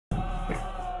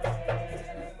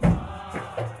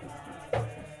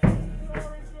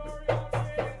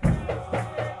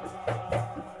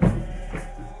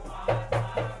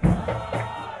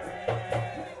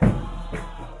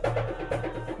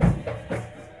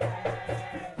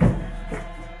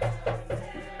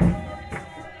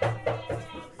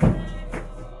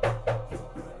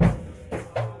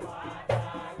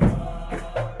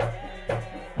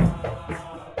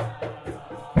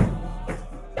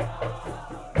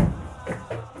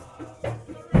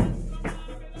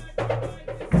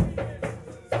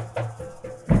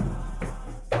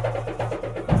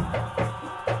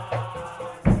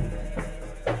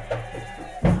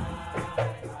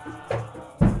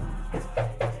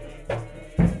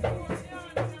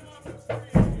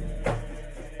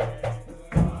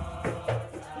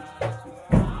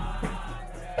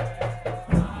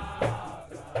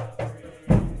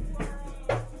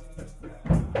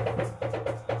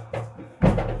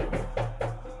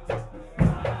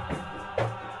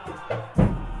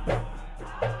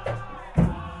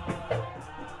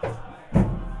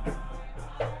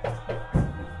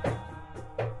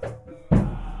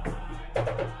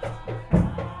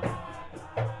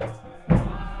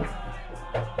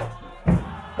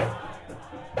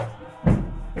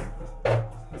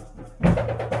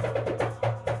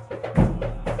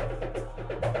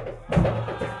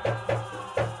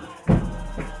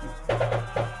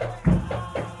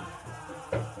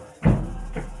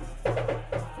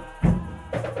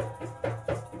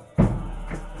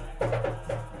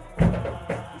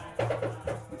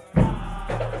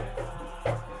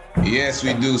Yes,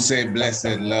 we do say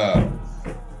blessed love.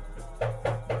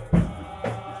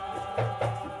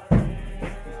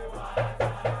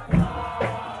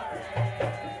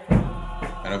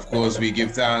 And of course, we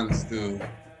give thanks to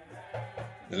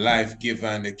the life giver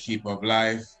and the keeper of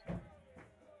life.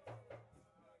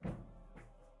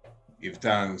 Give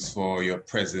thanks for your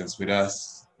presence with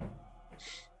us.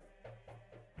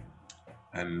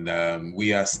 And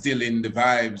we are still in the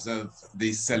vibes of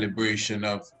the celebration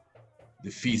of the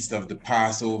Feast of the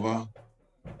Passover.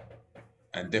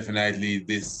 And definitely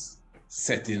this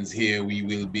settings here, we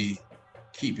will be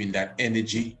keeping that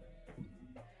energy.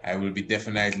 I will be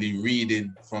definitely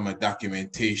reading from a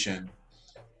documentation.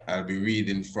 I'll be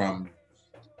reading from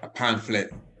a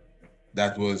pamphlet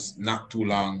that was not too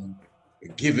long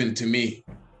given to me.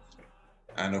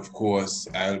 And of course,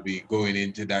 I'll be going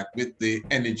into that with the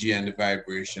energy and the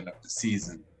vibration of the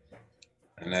season.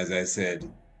 And as I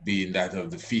said, being that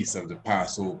of the Feast of the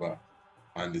Passover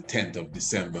on the 10th of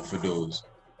December for those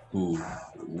who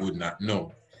would not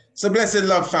know. So blessed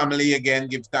love family, again,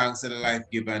 give thanks to the life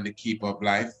giver and the keeper of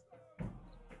life.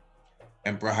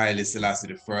 Emperor Haile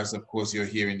Selassie I, of course, you're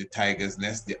here in the Tiger's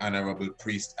Nest, the Honorable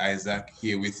Priest Isaac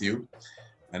here with you.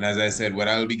 And as I said, what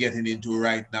I'll be getting into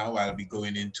right now, I'll be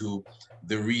going into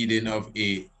the reading of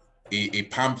a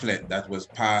pamphlet that was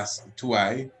passed to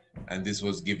I, and this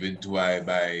was given to I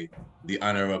by the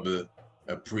Honorable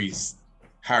Priest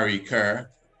Harry Kerr.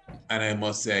 And I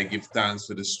must say, I give thanks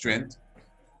for the strength.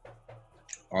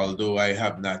 Although I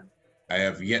have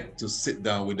yet to sit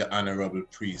down with the Honorable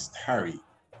Priest Harry.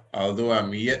 Although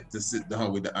I'm yet to sit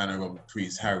down with the Honorable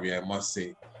Priest Harry, I must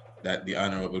say that the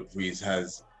Honorable Priest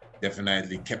has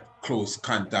definitely kept close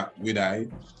contact with I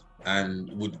and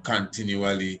would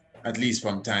continually, at least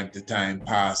from time to time,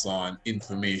 pass on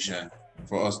information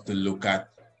for us to look at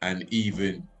and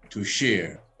even to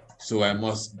share. So I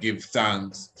must give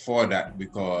thanks for that,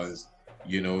 because,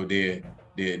 you know, they're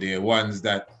ones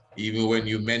that even when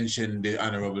you mention the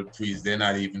Honorable Priest, they're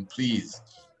not even pleased,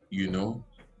 you know,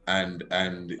 and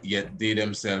yet they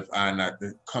themselves are not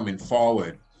coming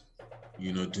forward,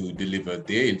 you know, to deliver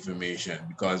their information.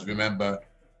 Because remember,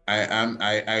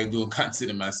 I don't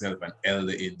consider myself an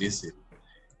elder in this,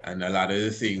 and a lot of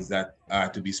the things that are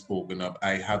to be spoken of,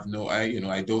 I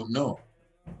don't know,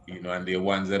 you know, and they're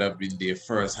ones that have been there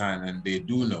firsthand and they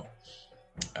do know.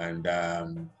 And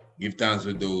give thanks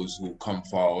for those who come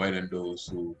forward and those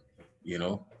who, you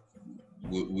know,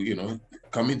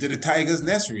 come into the Tiger's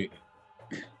Nest really.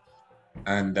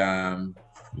 And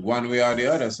one way or the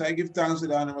other. So I give thanks to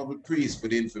the Honorable Priest for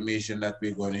the information that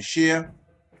we're going to share.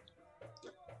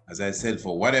 As I said,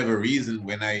 for whatever reason,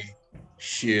 when I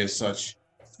share such,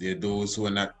 there are those who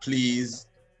are not pleased.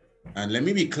 And let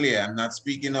me be clear, I'm not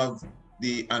speaking of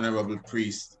the Honorable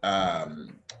Priest,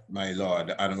 my Lord,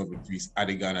 the Honorable Priest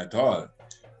Adigan at all.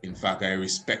 In fact, I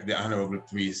respect the Honorable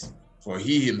Priest, for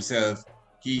he himself,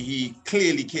 he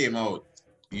clearly came out,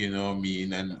 you know what I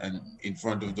mean, and in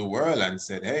front of the world and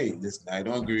said, hey, listen, I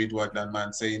don't agree with what that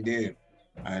man's saying there.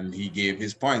 And he gave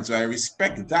his point. So I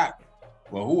respect that.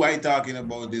 Well, who I talking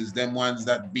about is them ones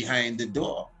that behind the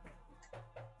door.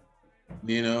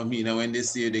 You know, when they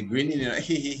see the grinning, you know,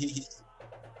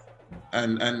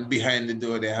 and behind the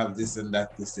door they have this and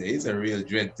that to say. It's a real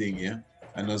dread thing, yeah.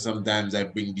 I know sometimes I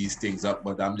bring these things up,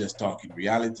 but I'm just talking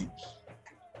reality.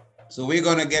 So we're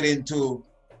gonna get into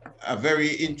a very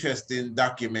interesting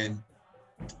document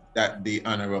that the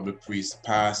Honorable Priest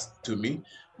passed to me.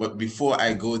 But before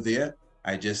I go there,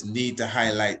 I just need to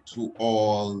highlight to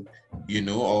all, you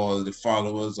know, all the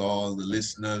followers, all the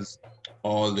listeners,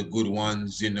 all the good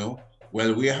ones, you know.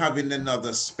 Well, we're having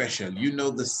another special. You know,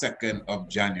 the 2nd of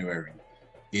January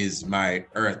is my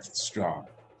Earth Strong.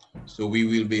 So we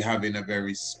will be having a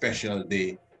very special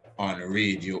day on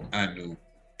Radio Anu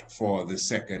for the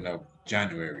 2nd of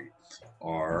January.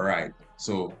 All right.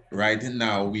 So right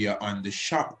now we are on the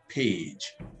shop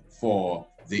page for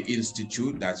the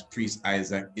Institute. That's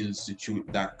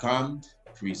priestisaacinstitute.com,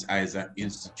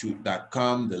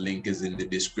 priestisaacinstitute.com. The link is in the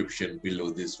description below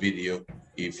this video.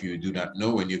 If you do not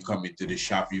know, when you come into the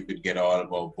shop, you could get all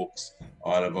of our books,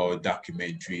 all of our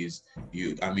documentaries.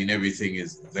 Everything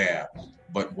is there.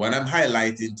 But what I'm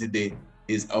highlighting today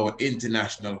is our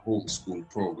international homeschool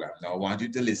program. Now I want you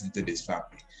to listen to this,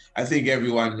 family. I think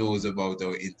everyone knows about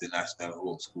our international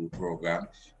homeschool program.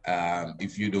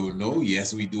 If you don't know,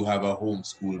 yes, we do have a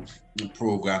homeschool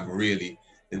program really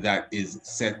that is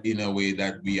set in a way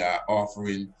that we are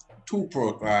offering two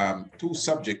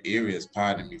subject areas,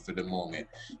 pardon me for the moment,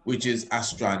 which is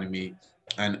astronomy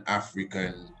and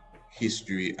African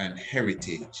history and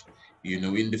heritage. You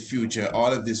know, in the future,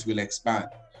 all of this will expand,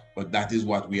 but that is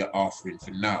what we are offering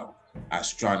for now.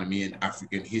 astronomy and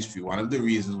African history. One of the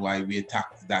reasons why we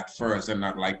attacked that first and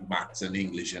not like maths and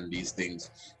English and these things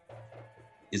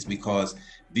is because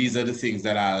these are the things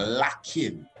that are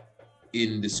lacking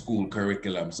in the school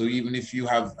curriculum. So even if you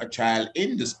have a child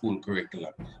in the school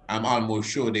curriculum, I'm almost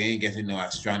sure they ain't getting no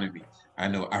astronomy. I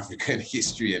know African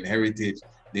history and heritage.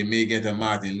 They may get a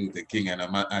Martin Luther King and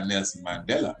a Nelson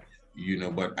Mandela, you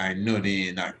know, but I know they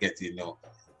ain't not getting no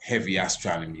heavy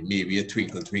astronomy. Maybe a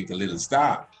twinkle, twinkle, little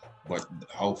star, but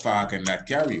how far can that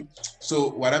carry you? So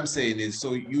what I'm saying is,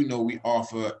 so you know, we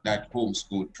offer that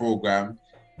homeschool program.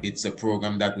 It's a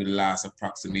program that will last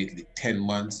approximately 10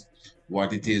 months.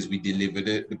 What it is, we deliver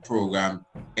the program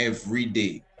every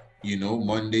day, you know,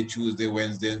 Monday, Tuesday,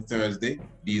 Wednesday, and Thursday.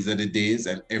 These are the days,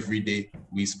 and every day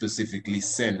we specifically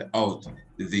send out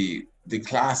the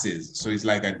classes. So it's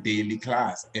like a daily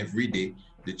class. Every day,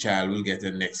 the child will get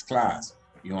a next class.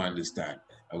 You understand?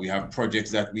 We have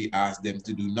projects that we ask them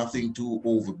to do, nothing too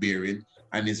overbearing,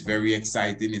 and it's very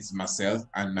exciting. It's myself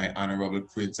and my honorable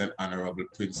prince and honorable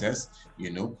princess.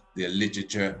 You know, the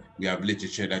literature, we have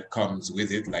literature that comes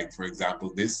with it, like for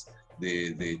example this,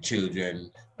 the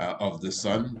Children of the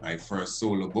Sun, my first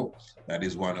solo book. That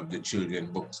is one of the children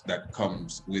books that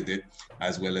comes with it,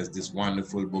 as well as this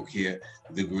wonderful book here,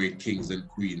 The Great Kings and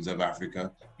Queens of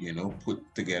Africa, you know,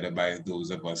 put together by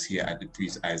those of us here at the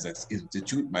Priest Isaac's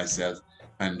Institute, myself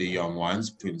and the young ones,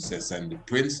 Princess and the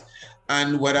Prince.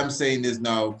 And what I'm saying is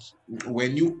now,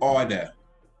 when you order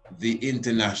the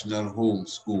international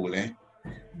homeschool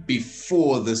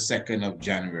before the 2nd of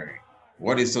January,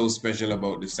 what is so special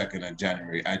about the 2nd of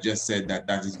January? I just said that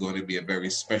that is going to be a very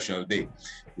special day.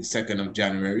 The 2nd of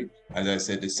January, as I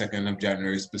said, the 2nd of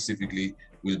January specifically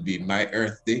will be my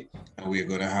Earth Day, and we're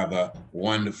going to have a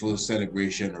wonderful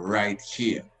celebration right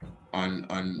here on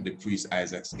the Priest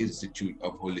Isaac's Institute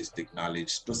of Holistic Knowledge,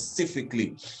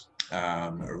 specifically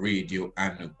Radio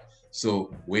Anu. So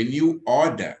when you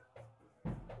order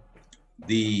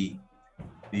the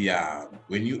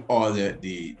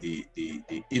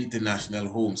international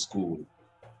homeschool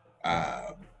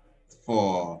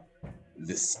for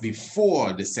this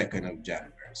before the 2nd of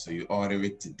January, so you order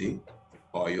it today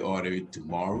or you order it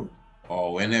tomorrow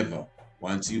or whenever,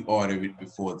 once you order it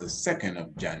before the 2nd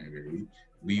of January,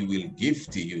 we will give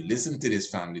to you. Listen to this,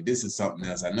 family. This is something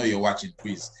else. I know you're watching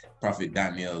Prophet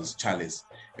Daniel's Chalice.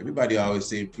 Everybody always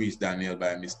say Priest Daniel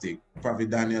by mistake. Prophet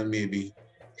Daniel, maybe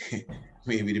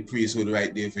maybe the priesthood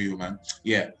right there for you, man.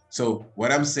 Yeah. So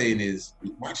what I'm saying is,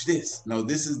 watch this. Now,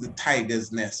 this is the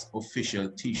Tiger's Nest official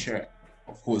t-shirt.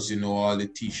 Of course, you know, all the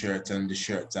t-shirts and the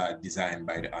shirts are designed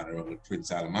by the Honorable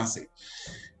Prince Almasi.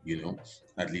 You know,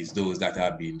 at least those that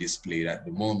are being displayed at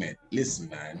the moment. Listen,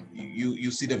 man,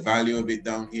 you see the value of it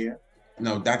down here?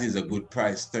 Now, that is a good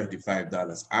price,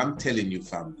 $35. I'm telling you,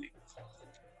 family,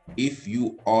 if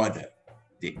you order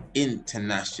the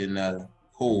International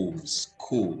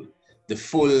Homeschool, the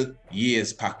full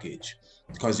year's package,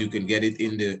 because you can get it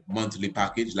in the monthly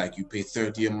package, like you pay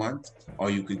 $30 a month,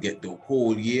 or you could get the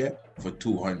whole year for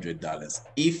 $200.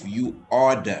 If you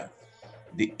order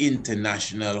the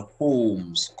International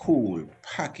Homeschool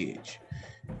package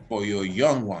for your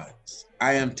young ones,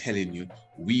 I am telling you,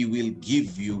 we will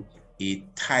give you a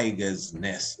Tiger's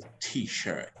Nest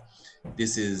t-shirt.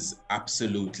 This is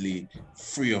absolutely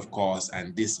free of cost,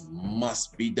 and this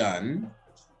must be done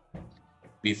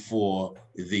before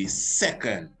the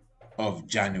 2nd of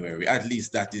January. At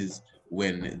least that is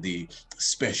when the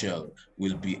special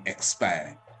will be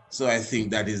expired. So I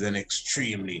think that is an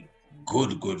extremely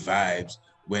good vibes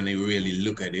when you really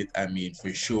look at it. I mean,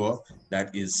 for sure,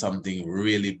 that is something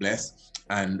really blessed.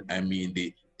 And I mean,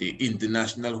 the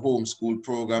international homeschool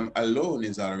program alone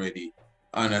is already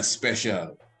on a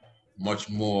special, much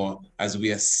more as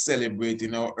we are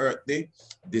celebrating our Earth Day.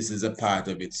 This is a part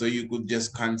of it. So you could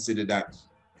just consider that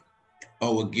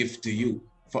our gift to you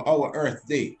for our Earth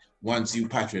Day once you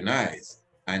patronize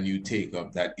and you take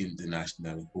up that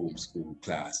international homeschool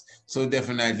class. So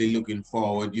definitely looking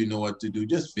forward. You know what to do.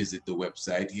 Just visit the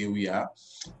website. Here we are,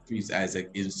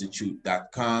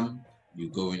 priestisaacinstitute.com. You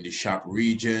go in the shop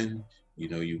region. You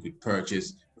know, you could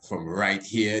purchase from right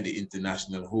here, the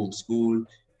international homeschool.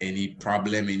 Any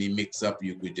problem, any mix-up,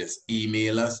 you could just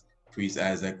email us,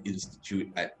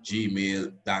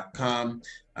 priestisaacinstitute@gmail.com.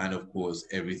 And of course,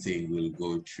 everything will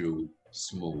go through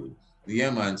smooth.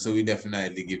 Yeah, man, so we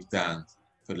definitely give thanks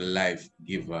for the life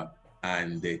giver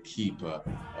and the keeper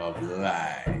of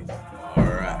life. All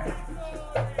right.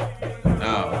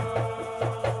 Now,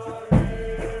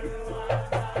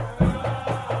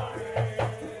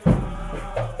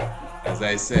 as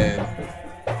I said,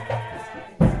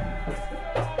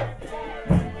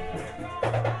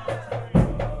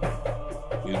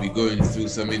 we'll be going through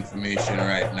some information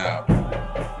right now.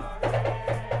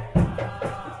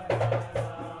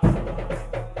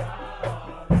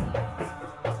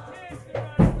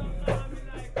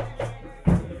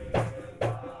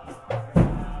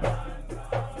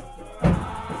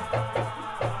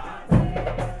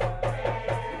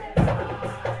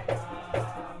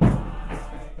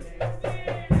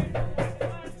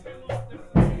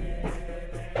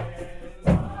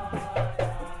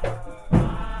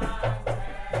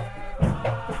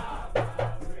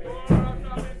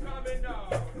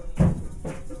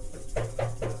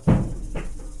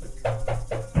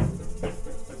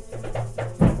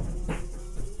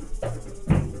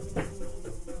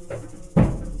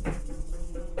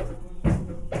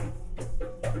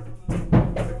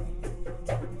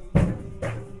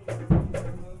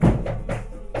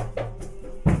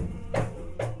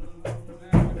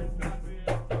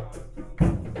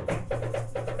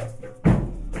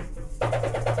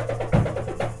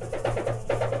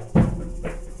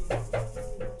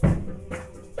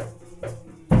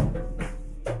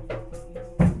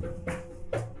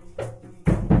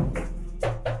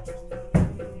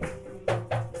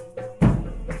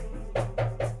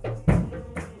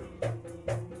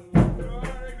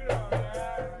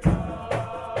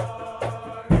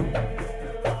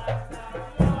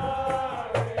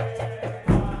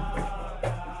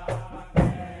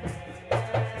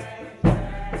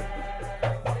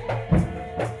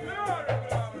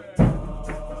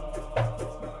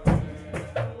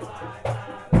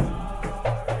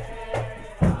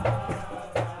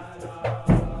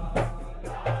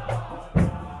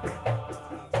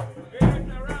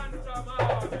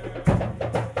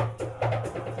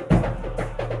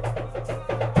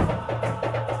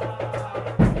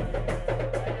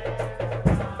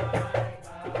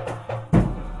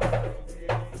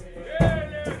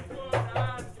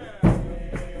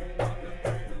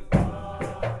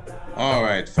 All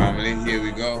right, family, here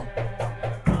we go.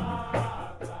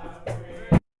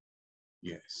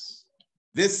 Yes.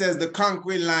 This says, the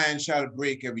conquering lion shall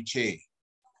break every chain.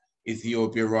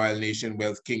 Ethiopia, Royal Nation,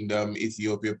 Wealth Kingdom,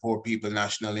 Ethiopia, Poor People,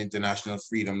 National, International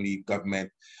Freedom League Government,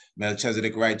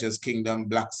 Melchizedek Righteous Kingdom,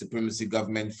 Black Supremacy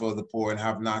Government for the Poor and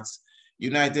Have-Nots,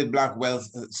 United Black Wealth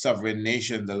Sovereign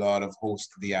Nation, the Lord of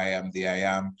Hosts, the I Am,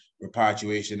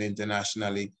 Repatriation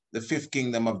Internationally, the Fifth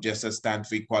Kingdom of Justice, stand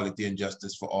for equality and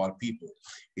justice for all people.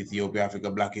 Ethiopia, Africa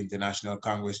Black International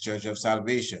Congress, Church of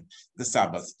Salvation, the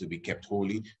Sabbath to be kept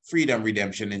holy, Freedom,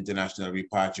 Redemption, International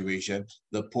Repatriation,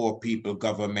 the Poor People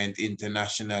Government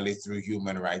internationally through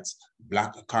human rights,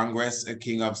 Black Congress,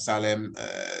 King of Salem,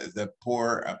 the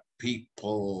Poor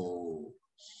People,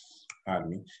 pardon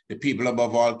me, the people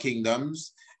above all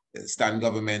kingdoms, stand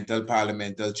governmental,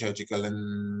 parliamental, churchical,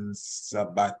 and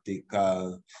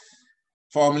sabbatical.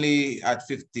 Formerly at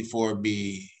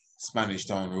 54B Spanish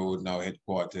Town Road, now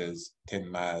headquarters, 10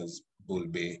 miles, Bull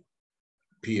Bay,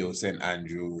 P.O. St.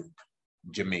 Andrew,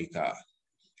 Jamaica.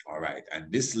 All right, and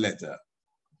this letter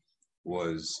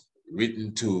was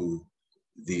written to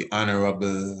the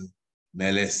Honorable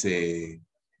Melese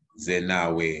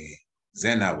Zenawi,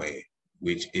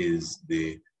 which is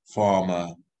the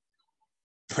former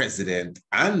president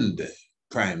and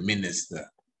prime minister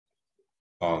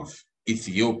of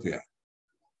Ethiopia.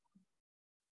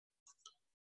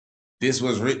 This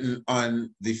was written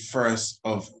on the 1st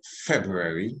of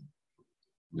February,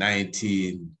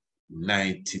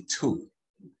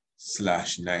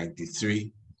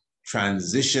 1992/93,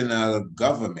 Transitional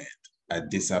Government,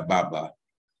 Addis Ababa,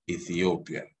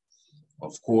 Ethiopia.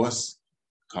 Of course,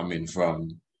 coming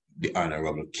from the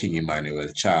Honorable King Emmanuel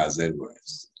Charles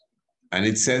Edwards. And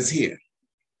it says here,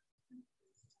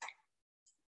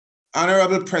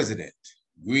 Honorable President,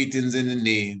 greetings in the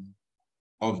name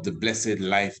of the blessed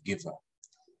life giver,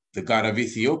 the God of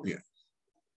Ethiopia.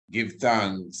 Give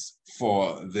thanks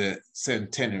for the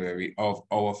centenary of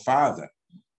our father,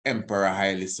 Emperor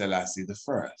Haile Selassie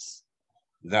I,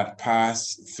 that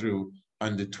passed through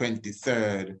on the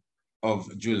 23rd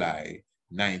of July,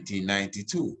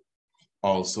 1992.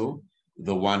 Also,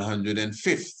 the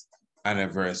 105th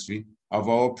anniversary of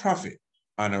our prophet,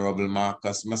 Honorable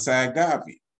Marcus Mosiah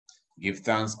Garvey. Give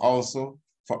thanks also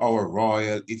for our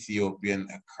Royal Ethiopian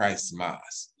Christ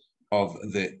Mass of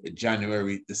the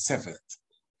January the 7th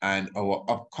and our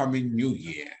upcoming New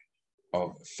Year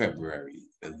of February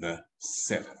the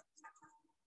 7th.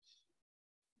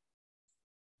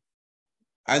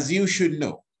 As you should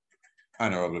know,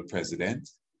 Honorable President,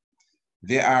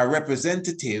 there are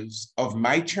representatives of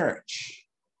my church,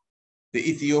 the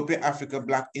Ethiopia Africa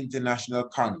Black International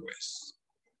Congress,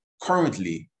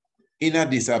 currently in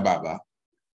Addis Ababa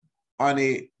on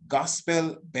a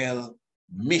gospel bell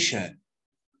mission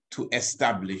to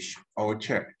establish our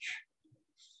church.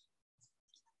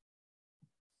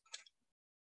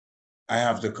 I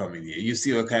have to come in here. You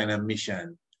see what kind of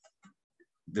mission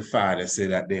the Father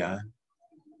said that they are?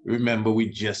 Remember, we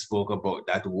just spoke about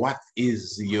that. What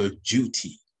is your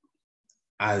duty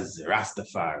as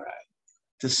Rastafari?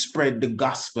 To spread the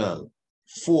gospel,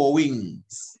 4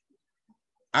 wings.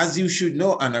 As you should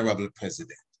know, Honorable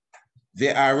President,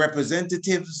 there are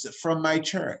representatives from my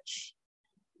church,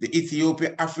 the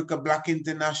Ethiopian Africa Black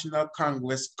International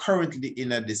Congress, currently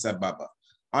in Addis Ababa,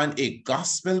 on a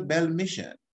gospel bell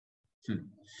mission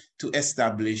to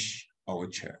establish our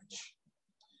church.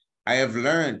 I have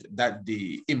learned that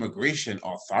the immigration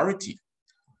authority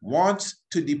wants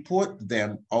to deport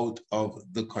them out of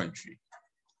the country.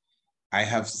 I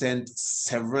have sent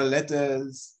several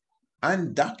letters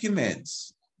and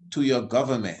documents to your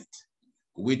government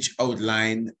which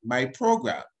outline my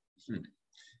program.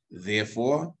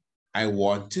 Therefore, I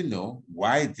want to know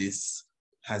why this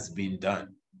has been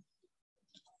done.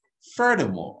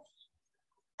 Furthermore,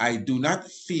 I do not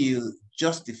feel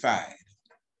justified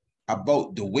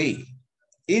about the way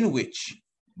in which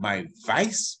my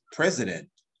Vice President,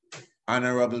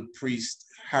 Honorable Priest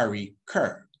Harry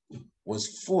Kerr,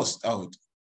 was forced out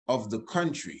of the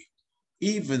country,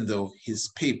 even though his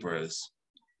papers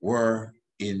were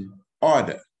in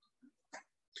order.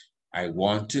 I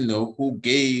want to know who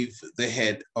gave the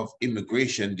head of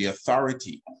immigration the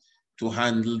authority to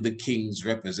handle the king's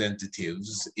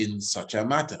representatives in such a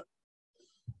matter.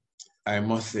 I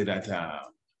must say that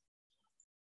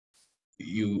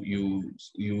you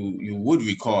would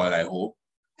recall, I hope,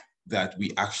 that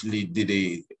we actually did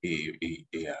a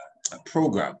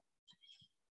program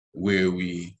where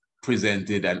we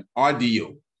presented an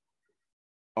audio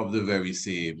of the very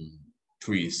same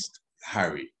priest,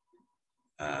 Harry.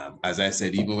 As I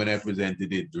said, even when I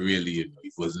presented it, really,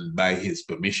 it wasn't by his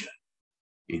permission.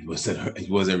 It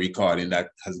was a recording that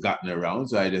has gotten around,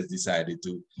 so I just decided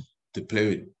to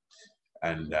play it.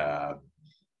 And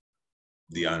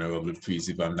the Honorable Priest,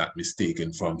 if I'm not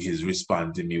mistaken, from his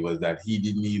response to me was that he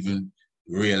didn't even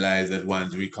realize that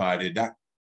one's recorded that.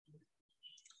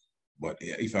 But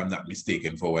if I'm not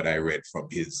mistaken, for what I read from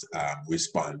his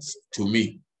response to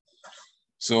me.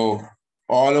 So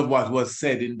all of what was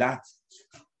said in that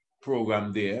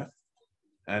program there,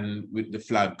 and with the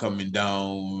flag coming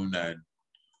down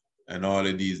and all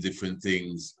of these different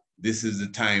things, this is the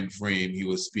time frame he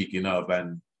was speaking of,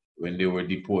 and when they were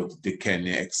deported to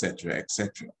Kenya, etc.,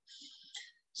 etc.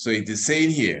 So it is saying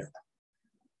here,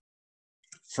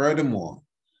 furthermore,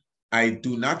 I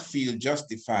do not feel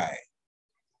justified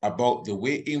about the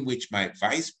way in which my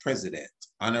Vice President,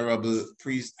 Honorable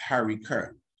Priest Harry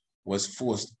Kerr, was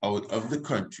forced out of the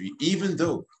country, even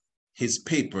though his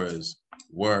papers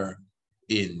were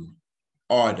in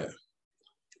order.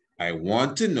 I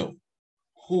want to know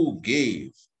who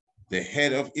gave the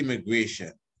head of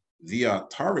immigration the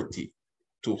authority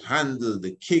to handle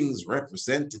the king's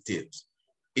representatives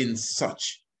in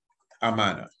such a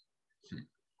manner.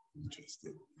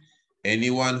 Interesting.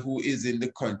 Anyone who is in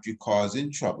the country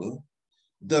causing trouble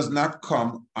does not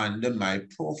come under my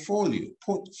portfolio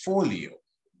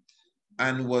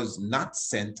and was not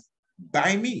sent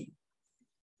by me.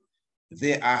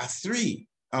 There are 3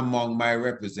 among my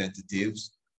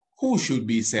representatives who should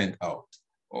be sent out.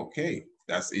 Okay,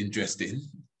 that's interesting.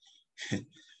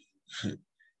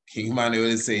 King Emmanuel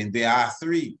is saying there are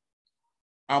 3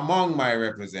 among my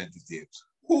representatives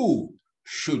who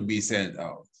should be sent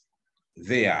out.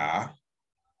 They are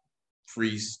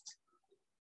Priest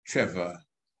Trevor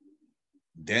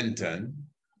Denton,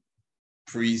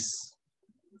 Priest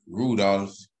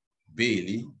Rudolph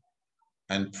Bailey,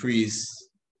 and Priest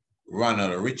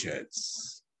Ronald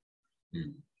Richards.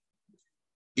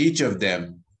 Each of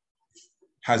them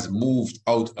has moved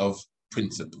out of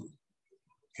principle.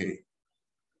 Okay,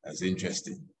 that's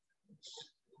interesting.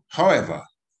 However,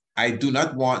 I do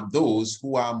not want those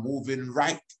who are moving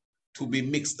right to be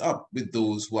mixed up with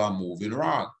those who are moving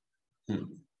wrong.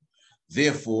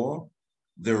 Therefore,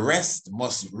 the rest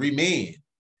must remain,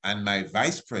 and my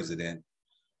Vice President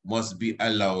must be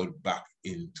allowed back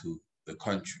into the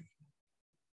country.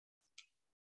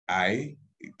 I,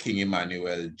 King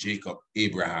Emmanuel Jacob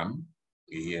Abraham,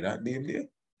 you hear that name there?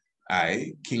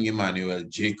 I, King Emmanuel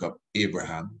Jacob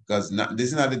Abraham, because this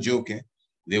is not a joke.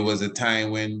 There was a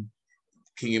time when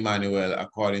King Emmanuel,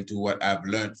 according to what I've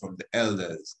learned from the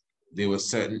elders, there were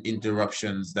certain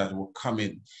interruptions that were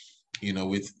coming, you know,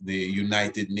 with the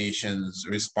United Nations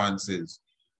responses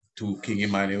to King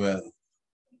Emmanuel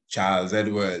Charles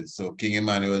Edwards. So King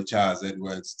Emmanuel Charles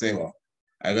Edwards say, well,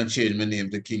 I'm going to change my name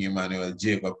to King Emmanuel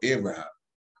Jacob Abraham.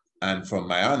 And from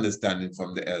my understanding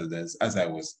from the elders, as I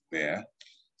was there,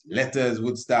 letters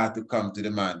would start to come to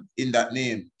the man in that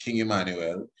name, King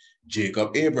Emmanuel,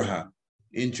 Jacob Abraham.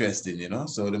 Interesting, you know?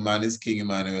 So the man is King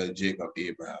Emmanuel, Jacob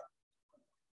Abraham.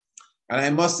 And I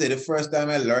must say, the first time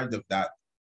I learned of that,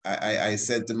 I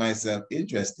said to myself,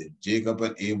 interesting, Jacob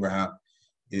and Abraham,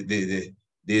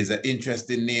 there's an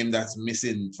interesting name that's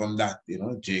missing from that, you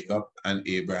know, Jacob and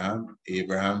Abraham,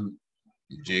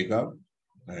 Jacob.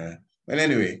 But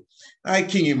anyway,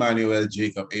 King Emmanuel,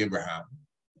 Jacob Abraham,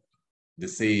 the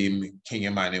same King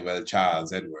Emmanuel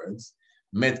Charles Edwards,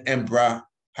 met Emperor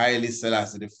Haile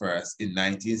Selassie I in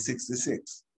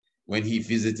 1966 when he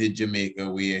visited Jamaica,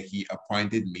 where he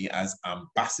appointed me as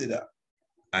ambassador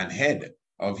and head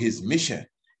of his mission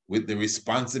with the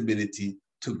responsibility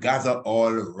to gather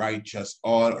all righteous,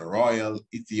 all royal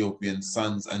Ethiopian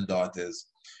sons and daughters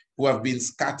who have been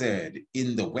scattered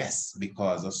in the West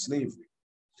because of slavery.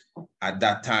 At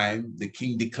that time, the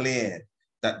king declared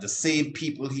that the same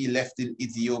people he left in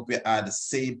Ethiopia are the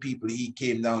same people he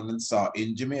came down and saw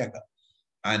in Jamaica.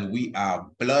 And we are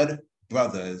blood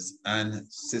brothers and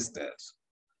sisters.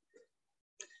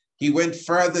 He went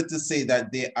further to say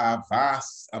that there are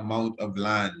vast amount of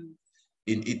land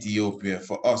in Ethiopia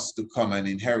for us to come and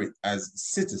inherit as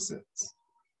citizens.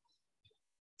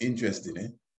 Interesting, eh?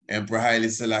 Emperor Haile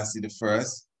Selassie I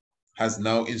has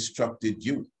now instructed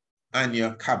you and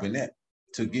your cabinet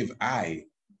to give I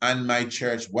and my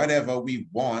church whatever we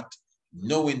want,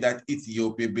 knowing that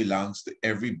Ethiopia belongs to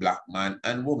every black man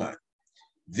and woman.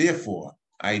 Therefore,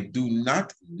 I do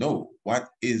not know what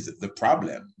is the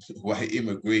problem, why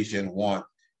immigration want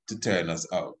to turn us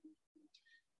out.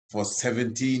 For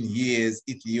 17 years,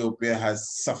 Ethiopia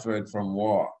has suffered from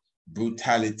war,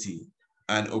 brutality,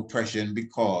 and oppression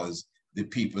because the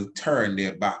people turned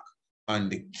their back on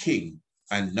the king.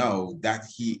 And now that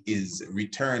he is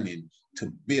returning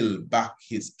to build back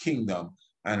his kingdom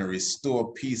and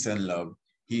restore peace and love,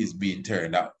 he is being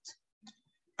turned out.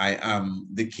 I am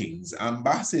the king's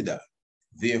ambassador.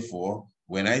 Therefore,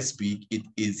 when I speak, it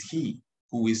is he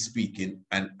who is speaking,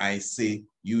 and I say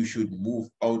you should move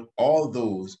out all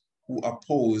those who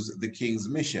oppose the king's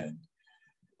mission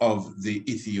of the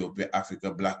Ethiopia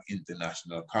Africa Black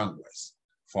International Congress,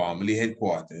 formerly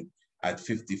headquartered at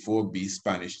 54B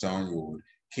Spanish Town Road,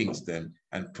 Kingston,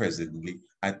 and presently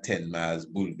at 10 miles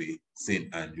Bull Bay,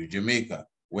 St. Andrew, Jamaica,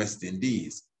 West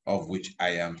Indies, of which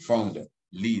I am founder,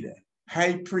 leader,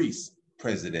 high priest,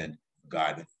 president,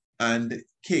 God, and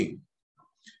king.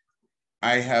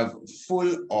 I have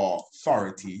full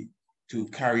authority to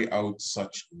carry out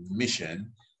such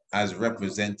mission as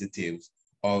representative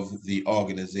of the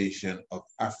Organization of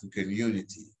African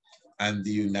Unity and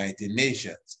the United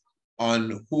Nations,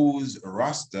 on whose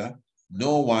roster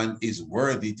no one is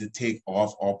worthy to take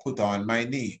off or put on my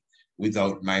name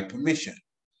without my permission.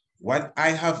 What I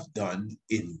have done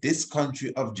in this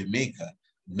country of Jamaica,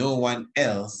 no one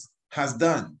else has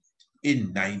done.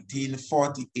 In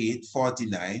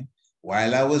 1948-49,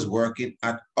 while I was working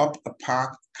at Upper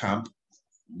Park Camp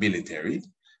Military,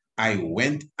 I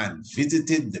went and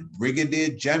visited the Brigadier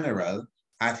General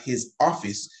at his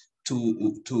office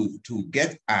to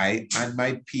get I and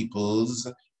my people's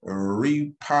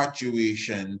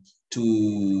repatriation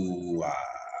to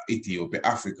Ethiopia,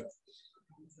 Africa.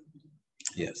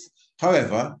 Yes.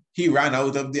 However, he ran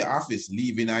out of the office,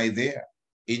 leaving I there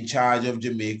in charge of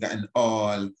Jamaica and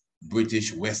all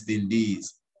British West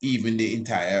Indies, even the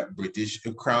entire British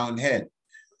Crown Head.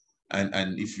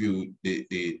 And if you,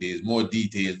 there's more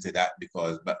detail to that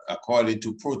because, but according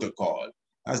to protocol,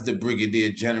 as the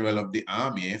Brigadier General of the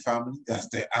Army, family, that's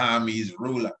the Army's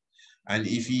ruler. And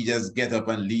if he just get up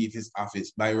and leave his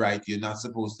office, by right, you're not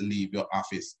supposed to leave your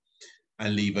office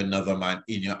and leave another man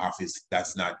in your office.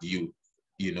 That's not you,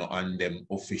 you know, on them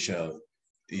official,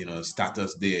 you know,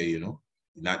 status there, you know.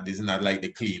 This is not like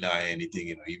the cleaner or anything,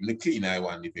 you know. Even the cleaner, I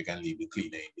want if you can leave the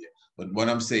cleaner in there. But what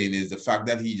I'm saying is the fact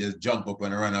that he just jump up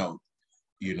and run out,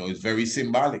 you know, is very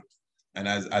symbolic. And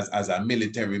as a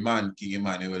military man, King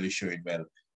Emmanuel is showing, well,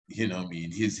 you know, I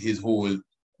mean, his whole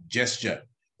gesture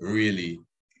really,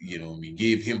 you know, I mean,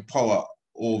 gave him power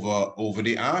over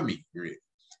the army. Really.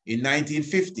 In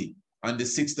 1950, on the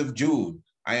 6th of June,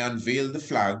 I unveiled the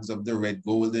flags of the red,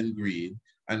 gold, and green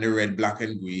and the red, black,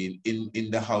 and green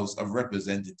in the House of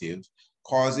Representatives,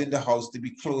 causing the House to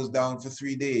be closed down for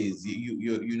 3 days.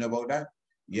 You know about that?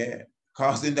 Yeah.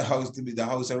 Causing the House to be, the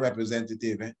House of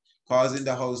Representatives, causing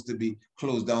the House to be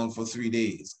closed down for 3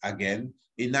 days. Again,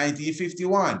 in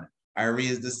 1951, I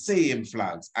raised the same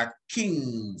flags at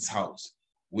King's House,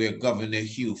 where Governor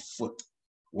Hugh Foote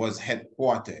was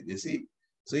headquartered, you see?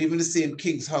 So even the same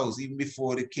King's House, even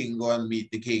before the king go and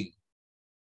meet the king,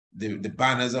 the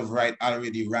banners of right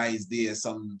already rise there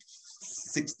some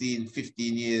 16,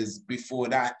 15 years before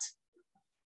that.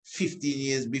 15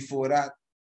 years before that,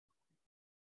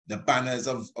 the banners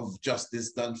of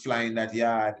justice done fly in that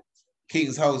yard.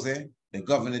 King's House, the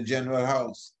Governor General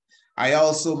House. I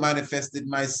also manifested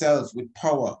myself with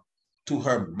power to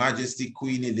Her Majesty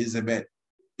Queen Elizabeth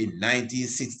in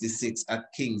 1966 at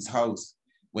King's House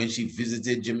when she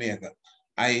visited Jamaica.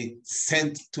 I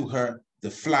sent to her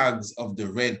the flags of the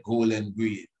red, gold, and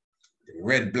green, the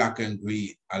red, black, and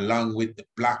green, along with the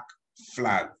black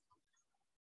flag.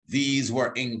 These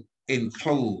were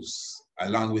enclosed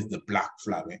along with the black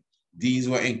flag. These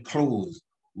were enclosed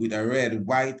with a red,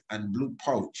 white, and blue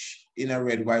pouch, in a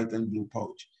red, white, and blue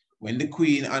pouch. When the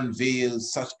Queen unveiled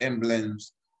such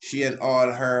emblems, she and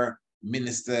all her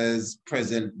ministers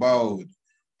present bowed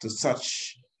to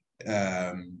such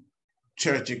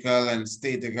churchical and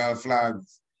statical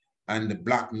flags and the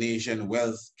Black Nation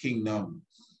Wealth Kingdom.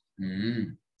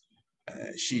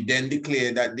 She then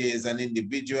declared that there is an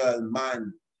individual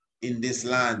man in this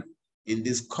land, in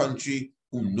this country,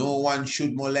 who no one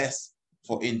should molest,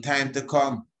 for in time to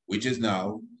come, which is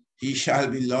now, he shall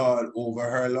be Lord over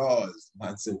her laws.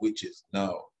 Man said, which is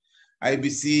now. I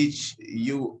beseech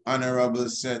you, Honorable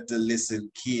Sir, to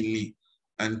listen keenly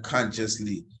and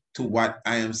consciously to what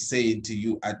I am saying to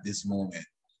you at this moment.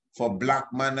 For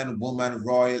Black man and woman,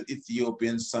 royal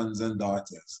Ethiopian sons and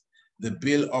daughters, the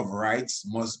Bill of Rights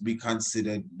must be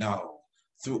considered now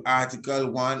through Article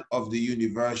 1 of the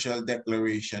Universal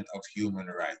Declaration of Human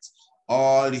Rights.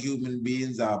 All human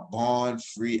beings are born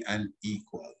free and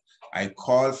equal. I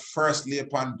call firstly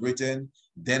upon Britain,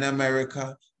 then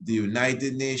America, the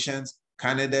United Nations,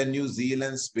 Canada, New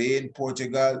Zealand, Spain,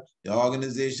 Portugal, the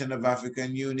Organization of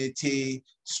African Unity,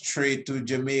 straight to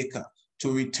Jamaica,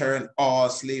 to return all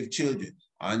slave children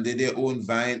under their own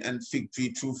vine and fig tree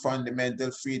through fundamental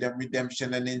freedom,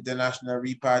 redemption, and international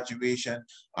repatriation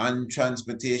on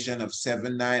transportation of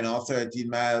 7, 9, or 13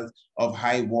 miles of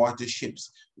high water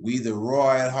ships. We, the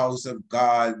royal house of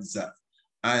gods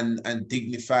and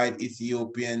dignified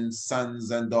Ethiopian sons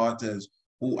and daughters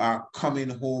who are coming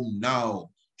home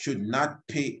now, should not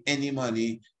pay any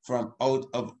money from out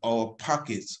of our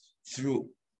pockets through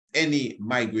any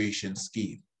migration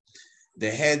scheme. The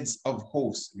heads of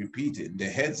hosts, repeated, the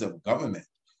heads of government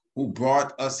who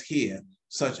brought us here,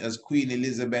 such as Queen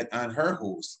Elizabeth and her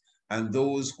hosts, and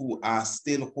those who are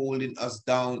still holding us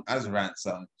down as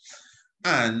ransom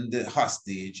and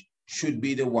hostage, should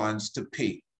be the ones to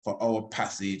pay for our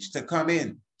passage to come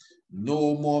in.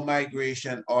 No more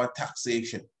migration or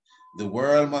taxation. The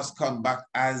world must come back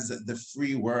as the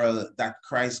free world that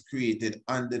Christ created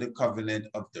under the covenant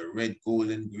of the red, gold,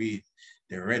 and green,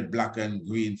 the red, black, and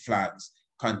green flags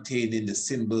containing the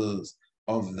symbols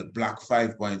of the black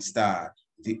 5-point star,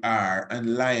 the R,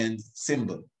 and lion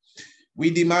symbol. We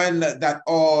demand that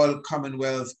all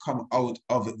commonwealth come out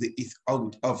of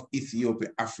Ethiopia,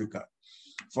 Africa.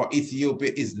 For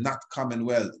Ethiopia is not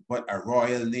commonwealth, but a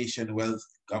royal nation, wealth,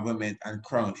 government, and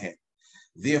crown head.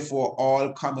 Therefore,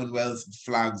 all commonwealth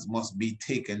flags must be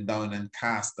taken down and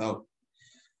cast out.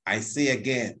 I say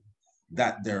again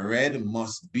that the red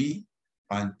must be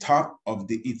on top of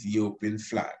the Ethiopian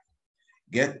flag.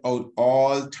 Get out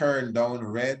all turned down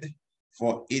red,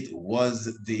 for it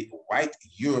was the white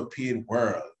European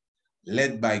world,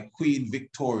 led by Queen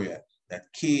Victoria,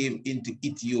 that came into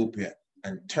Ethiopia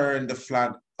and turned the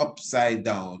flag upside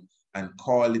down and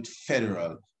called it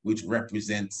federal, which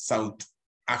represents South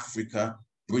Africa,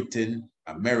 Britain,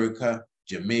 America,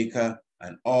 Jamaica,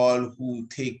 and all who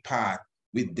take part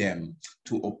with them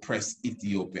to oppress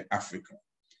Ethiopia, Africa.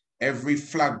 Every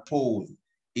flagpole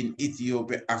in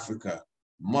Ethiopia, Africa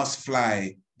must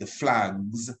fly the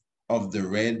flags of the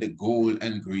red, the gold,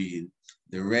 and green,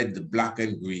 the red, the black,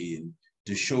 and green,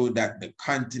 to show that the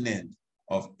continent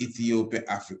of Ethiopia,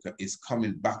 Africa is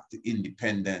coming back to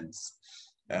independence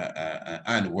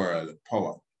and world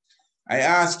power. I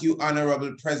ask you,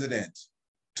 Honorable President,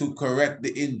 to correct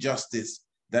the injustice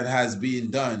that has been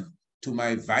done to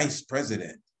my Vice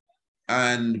President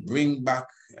and bring him back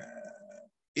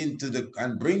into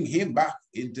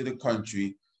the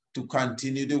country to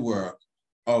continue the work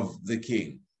of the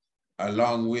King,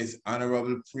 along with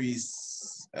Honorable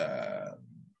Priest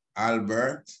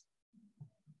Albert.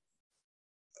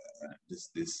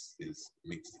 This is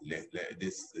mixed.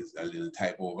 This is a little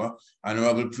type over.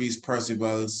 Honorable Priest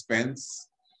Percival Spence,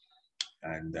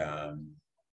 and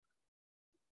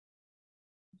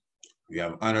we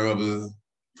have Honorable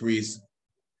Priest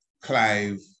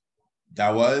Clive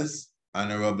Dawes,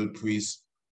 Honorable Priest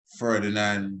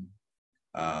Ferdinand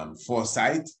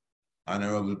Forsyth,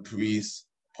 Honorable Priest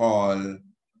Paul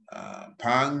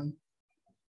Pang,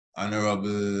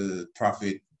 Honorable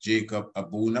Prophet Jacob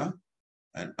Abuna,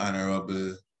 and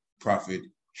Honorable Prophet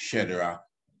Shadrach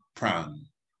Prang,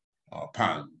 or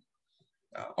Pang,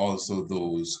 also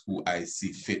those who I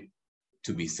see fit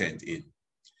to be sent in.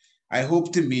 I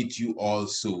hope to meet you all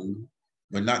soon,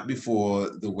 but not before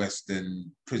the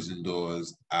Western prison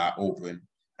doors are open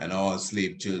and all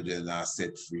slave children are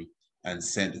set free and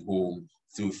sent home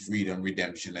through freedom,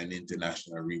 redemption, and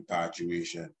international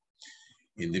repatriation.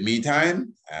 In the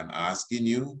meantime, I'm asking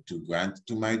you to grant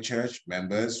to my church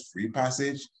members free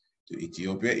passage to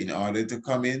Ethiopia in order to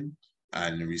come in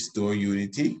and restore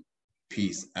unity,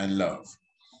 peace, and love.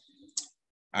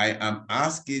 I am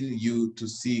asking you to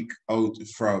seek out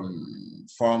from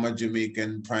former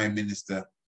Jamaican Prime Minister,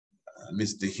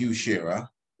 Mr. Hugh Shearer,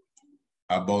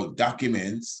 about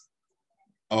documents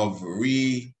of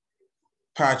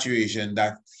repatriation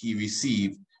that he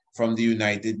received from the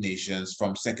United Nations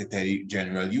from Secretary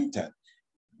General Utan,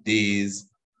 Days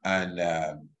and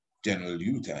General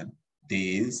Utan,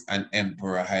 Days and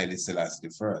Emperor Haile Selassie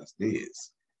I,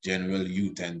 Days. General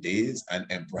Utan Days and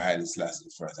Emperor Haile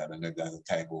Selassie I. I don't know if that's a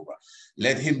typo.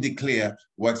 Let him declare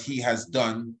what he has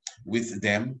done with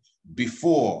them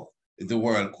before the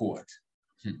World Court.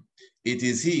 It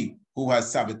is he who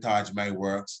has sabotaged my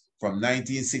works from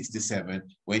 1967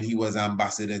 when he was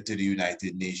ambassador to the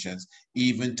United Nations,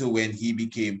 even to when he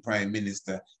became Prime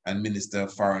Minister and Minister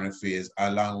of Foreign Affairs,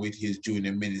 along with his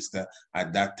junior minister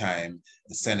at that time,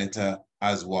 Senator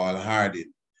Oswald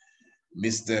Harding.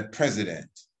 Mr. President,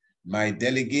 my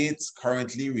delegates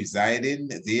currently residing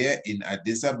there in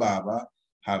Addis Ababa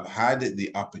have had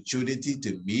the opportunity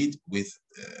to meet with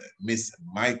Miss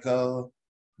Michael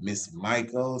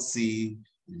C.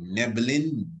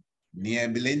 Nebelin,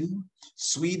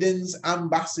 Sweden's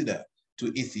ambassador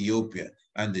to Ethiopia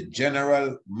and the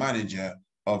general manager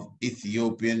of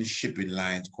Ethiopian Shipping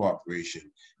Lines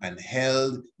Corporation, and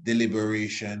held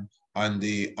deliberation on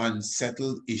the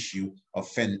unsettled issue of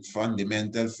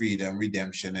fundamental freedom,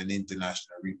 redemption, and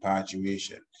international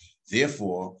repatriation.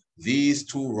 Therefore, these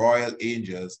two royal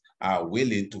angels are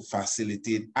willing to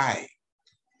facilitate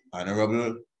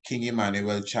Honorable King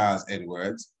Emmanuel Charles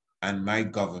Edwards, and my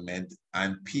government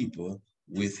and people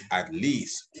with at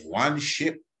least one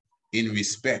ship in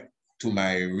respect to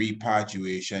my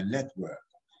repatriation network,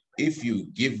 if you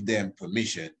give them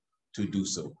permission to do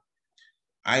so.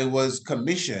 I was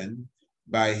commissioned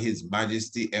by His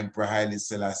Majesty Emperor Haile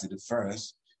Selassie I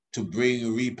to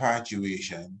bring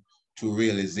repatriation to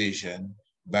realization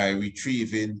by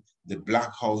retrieving the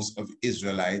Black House of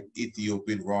Israelite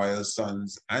Ethiopian royal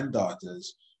sons and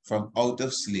daughters from out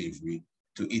of slavery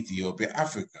to Ethiopia,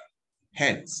 Africa.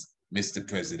 Hence, Mr.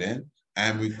 President, I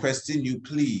am requesting you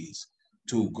please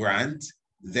to grant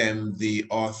them the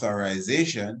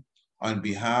authorization on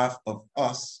behalf of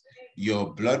us,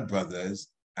 your blood brothers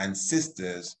and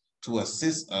sisters, to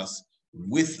assist us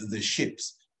with the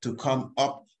ships to come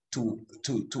up to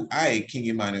King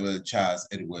Emmanuel Charles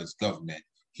Edwards' government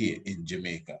here in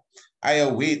Jamaica. I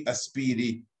await a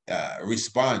speedy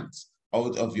response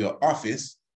out of your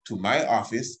office to my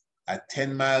office at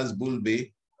 10 Miles Bull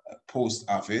Bay Post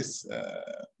Office,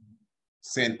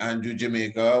 St. Andrew,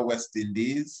 Jamaica, West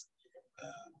Indies.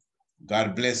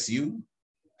 God bless you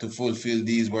to fulfill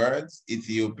these words.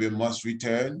 Ethiopia must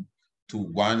return to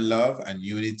one love and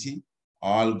unity.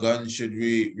 All guns should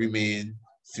remain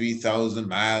 3,000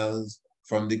 miles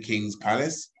from the king's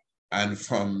palace and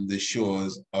from the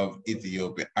shores of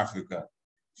Ethiopia, Africa.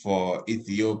 For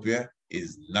Ethiopia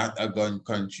is not a gun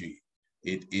country.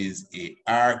 It is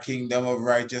our kingdom of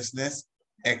righteousness.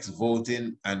 X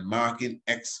voting and marking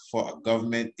X for a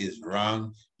government is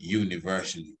wrong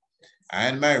universally.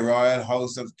 And my royal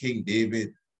house of King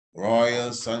David,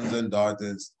 royal sons and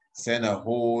daughters, send a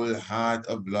whole heart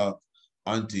of love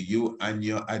unto you and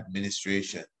your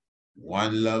administration.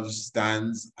 One love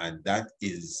stands, and that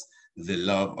is the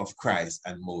love of Christ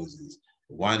and Moses.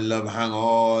 One love hang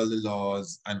all the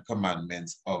laws and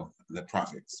commandments of the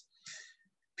prophets.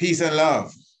 Peace and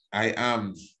love. I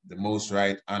am the Most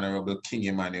Right Honorable King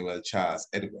Emmanuel Charles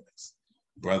Edwards,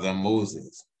 Brother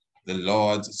Moses, the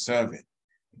Lord's servant,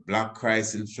 Black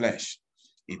Christ in flesh,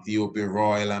 Ethiopia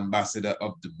Royal Ambassador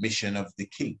of the Mission of the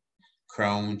King,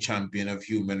 Crown Champion of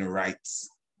Human Rights,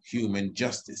 Human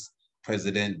Justice,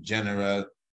 President General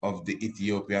of the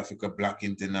Ethiopia Africa Black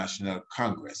International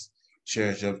Congress,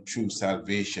 Church of True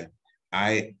Salvation,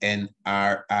 INRII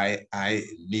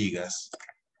Negus,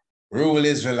 Rule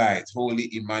Israelites, Holy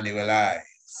Emmanuel I,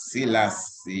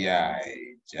 Selassie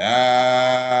I,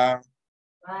 Jah,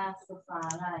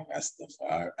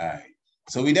 Rastafari.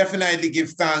 So we definitely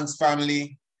give thanks,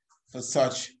 family, for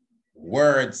such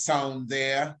word sound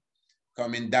there,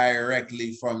 coming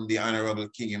directly from the Honorable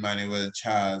King Emmanuel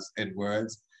Charles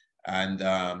Edwards, and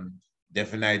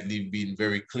definitely being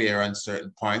very clear on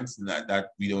certain points that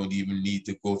we don't even need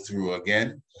to go through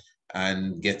again,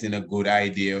 and getting a good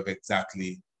idea of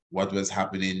exactly what was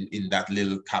happening in that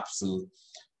little capsule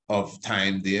of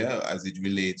time there as it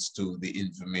relates to the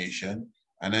information.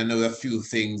 And I know a few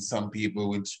things some people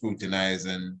would scrutinize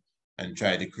and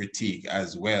try to critique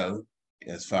as well,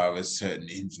 as far as certain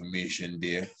information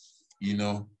there. You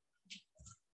know,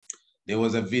 there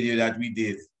was a video that we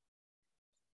did,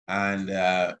 and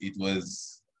it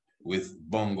was with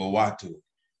Bongo Watu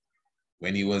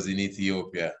when he was in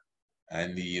Ethiopia,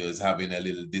 and he was having a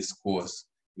little discourse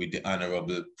with the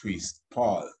Honorable Priest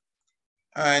Paul.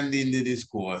 And in the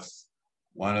discourse,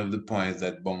 one of the points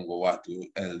that Bongo Watu,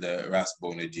 Elder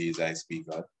Rasbonaji, as I speak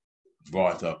of,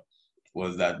 brought up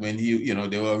was that when he, you know,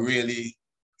 they were really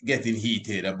getting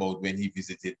heated about when he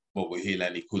visited Bobo Hill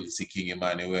and he couldn't see King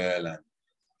Emmanuel,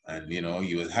 and you know,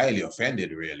 he was highly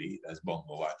offended, really. That's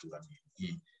Bongo Watu. I mean,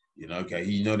 he, you know, okay,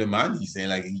 he know the man. He's saying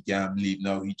like he can't believe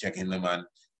now he checking the man,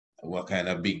 what kind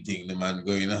of big thing the man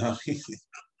going on.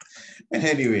 And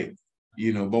anyway,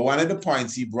 you know, but one of the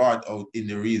points he brought out in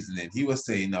the reasoning, he was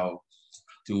saying now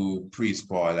to Priest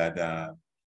Paul that,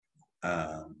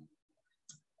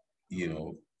 you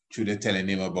know, through the telling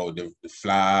him about the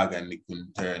flag, and they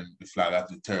couldn't turn, the flag had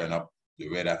to turn up, the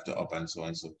red have to up, and so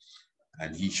on. So,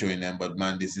 and he showing them, but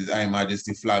man, this is High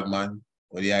Majesty flag, man.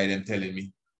 What the them telling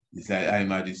me? It's like High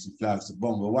Majesty flag. So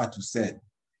Bongo Watu said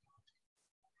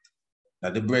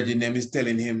that the brethren them is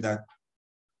telling him that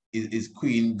is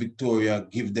Queen Victoria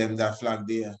give them that flag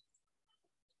there.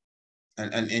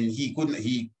 And he couldn't,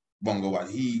 Bongo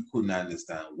Watu, he couldn't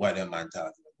understand what the man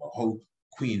talking about. How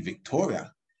Queen Victoria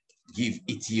give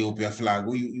Ethiopia flag?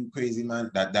 Oh, you crazy,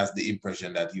 man? That's the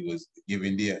impression that he was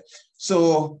giving there.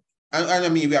 So, and I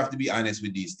mean, we have to be honest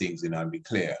with these things, you know, and be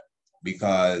clear,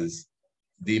 because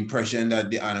the impression that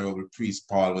the Honorable Priest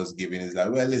Paul was giving is like,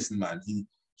 well, listen, man,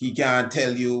 he can't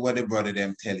tell you what the brother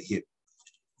them tell him,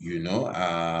 you know.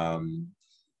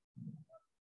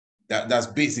 That's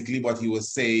basically what he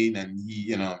was saying, and he,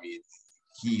 you know, I mean,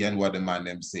 he and what the man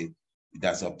them say,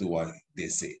 that's up to what they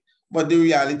say. But the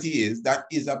reality is that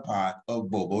is a part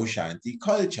of Bobo Shanti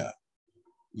culture.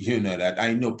 You know that.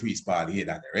 I know Priest Paul hear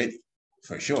that already,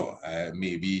 for sure.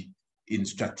 Maybe in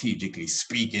strategically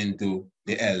speaking to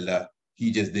the elder,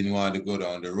 he just didn't want to go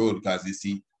down the road, because you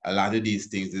see, a lot of these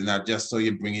things is not just so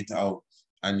you bring it out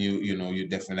and you know, you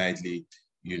definitely,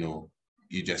 you know,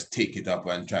 you just take it up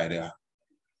and try to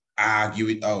argue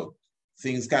it out.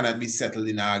 Things cannot be settled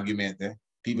in argument.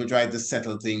 People try to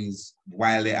settle things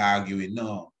while they're arguing.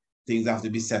 No, things have to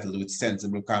be settled with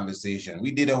sensible conversation. We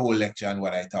did a whole lecture on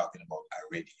what I'm talking about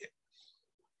already.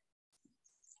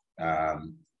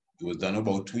 It was done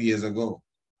about 2 years ago.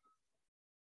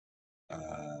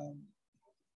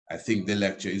 I think the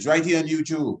lecture is right here on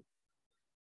YouTube.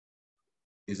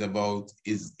 It's about,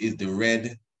 is the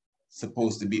red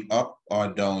supposed to be up or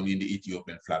down in the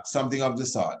Ethiopian flag? Something of the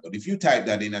sort. But if you type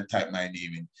that in and type my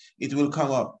name in, it will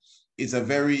come up. It's a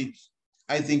very,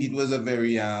 I think it was a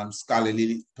very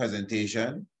scholarly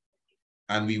presentation.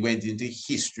 And we went into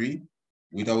history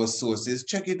with our sources.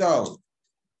 Check it out.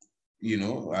 You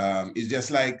know, it's just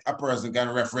like a person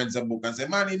can reference a book and say,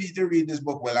 man, you need to read this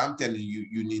book. Well, I'm telling you,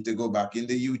 you need to go back in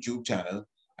the YouTube channel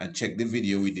and check the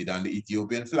video we did on the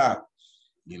Ethiopian flag.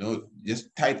 You know,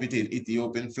 just type it in,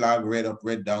 Ethiopian flag, red up,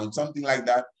 red down, something like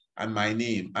that, and my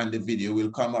name, and the video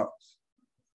will come up.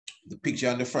 The picture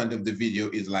on the front of the video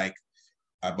is like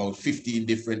about 15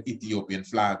 different Ethiopian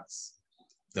flags.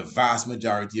 The vast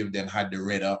majority of them had the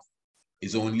red up.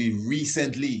 It's only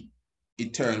recently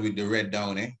it turned with the red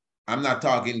down, eh? I'm not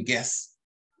talking guess.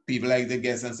 People like to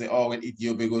guess and say, oh, when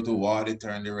Ethiopia go to war, they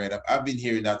turn the red up. I've been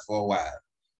hearing that for a while.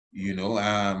 You know,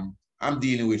 I'm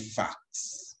dealing with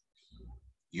facts.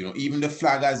 You know, even the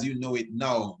flag as you know it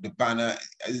now, the banner,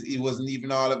 it wasn't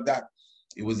even all of that.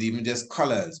 It was even just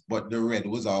colors, but the red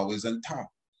was always on top.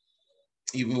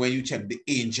 Even when you check the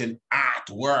ancient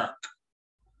artwork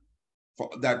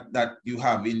that you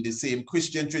have in the same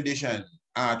Christian tradition,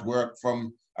 artwork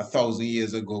from 1,000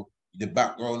 years ago, the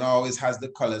background always has the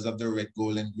colors of the red,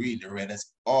 gold, and green. The red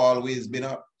has always been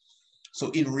up.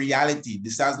 So in reality,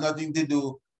 this has nothing to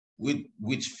do with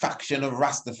which faction of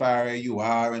Rastafari you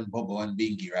are and Bobo and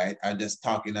Bingy, right? I'm just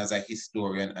talking as a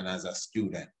historian and as a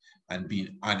student and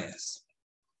being honest.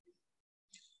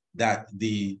 That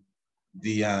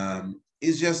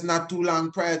it's just not too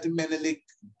long prior to Menelik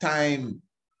time,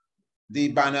 the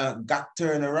banner got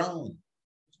turned around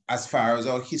as far as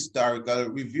our historical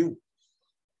review.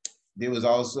 There was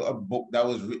also a book that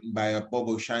was written by a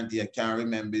Bobo Shanti. I can't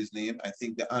remember his name. I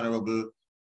think the Honorable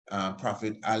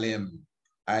Prophet Alim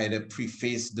either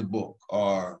prefaced the book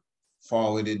or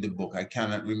forwarded the book. I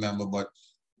cannot remember, but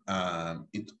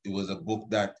it was a book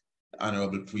that the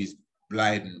Honorable Priest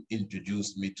Blyden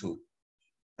introduced me to.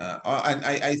 And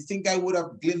I think I would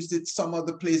have glimpsed it some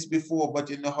other place before, but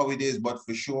you know how it is. But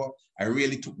for sure, I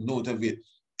really took note of it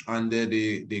under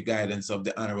the guidance of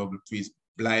the Honorable Priest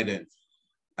Blyden.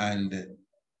 And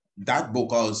that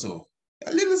book also,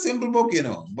 a little simple book, you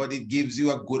know, but it gives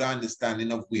you a good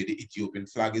understanding of where the Ethiopian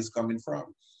flag is coming from.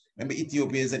 Remember,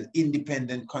 Ethiopia is an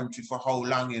independent country for how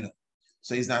long, you know?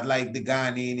 So it's not like the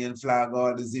Ghanaian flag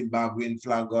or the Zimbabwean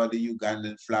flag or the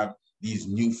Ugandan flag, these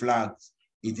new flags.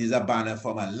 It is a banner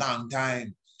from a long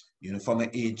time, you know, from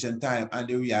an ancient time. And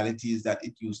the reality is that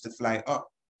it used to fly up.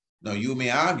 Now, you may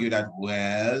argue that,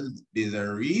 well, there's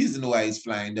a reason why it's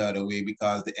flying the other way,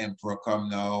 because the emperor come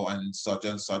now and such,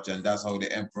 and that's how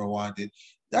the emperor wanted.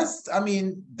 That's, I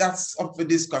mean, that's up for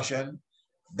discussion.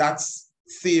 That's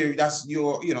theory, that's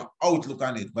your, you know, outlook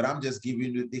on it. But I'm just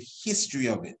giving you the history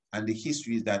of it. And the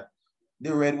history is that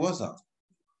the red was up.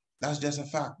 That's just a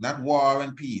fact. Not war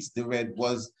and peace. The red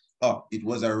was up. It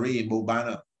was a rainbow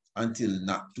banner until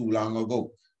not too long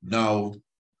ago. Now,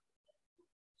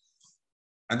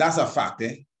 and that's a fact,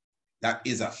 eh? That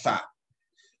is a fact.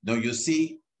 Now you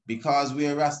see, because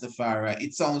we're Rastafari,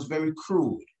 it sounds very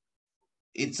crude.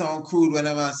 It sounds crude when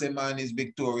a man say, man is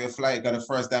Victoria fly. Because the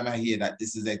first time I hear that,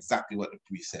 this is exactly what the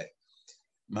priest said.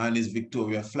 Man is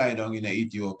Victoria fly down in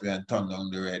Ethiopia and turn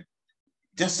down the red.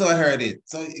 Just so I heard it.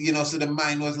 So, you know, so the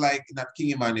mind was like, not King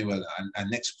Emmanuel. And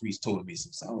next priest told me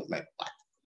some. So I was like, what?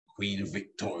 Queen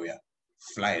Victoria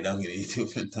fly down in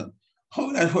Ethiopian tongue.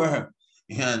 How that work?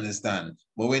 You understand?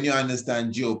 But when you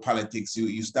understand geopolitics,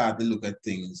 you start to look at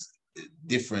things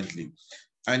differently.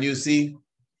 And you see,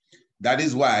 that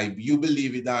is why, you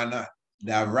believe it or not,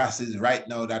 there are races right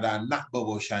now that are not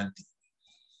Bobo Shanti,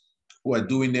 who are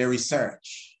doing their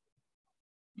research.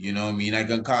 You know what I mean? I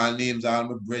can call names, all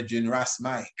my brethren, Ras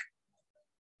Mike,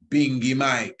 Bingy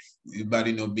Mike.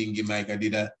 Everybody know Bingy Mike. I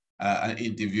did an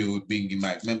interview with Bingy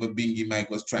Mike. Remember, Bingy Mike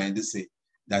was trying to say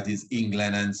that is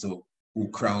England and so who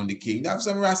crowned the king. They have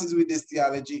some races with this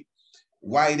theology.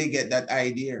 Why they get that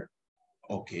idea?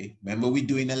 Okay, remember we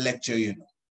doing a lecture, you know,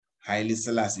 Haile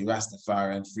Selassie,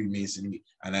 Rastafari, and Freemasonry.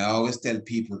 And I always tell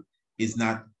people, it's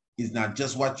not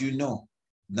just what you know.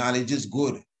 Knowledge is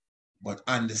good, but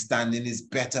understanding is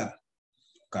better.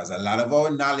 Because a lot of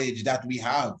our knowledge that we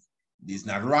have is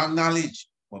not wrong knowledge,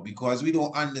 but because we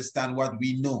don't understand what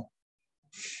we know,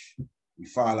 we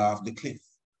fall off the cliff.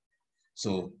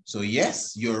 So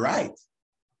yes, you're right.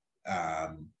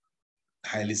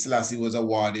 Haile Selassie was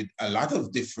awarded a lot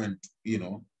of different, you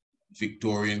know,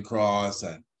 Victorian Cross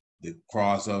and the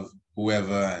cross of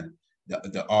whoever, and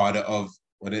the order of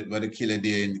what the killer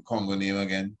there in the Congo name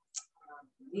again?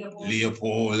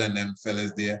 Leopold and them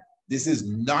fellas there. This is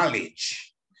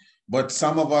knowledge. But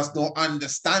some of us don't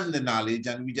understand the knowledge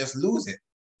and we just lose it.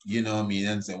 You know what I mean?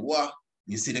 And say, what?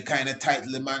 You see the kind of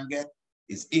title the man get?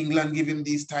 It's England give him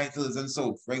these titles. And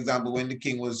so, for example, when the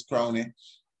king was crowning,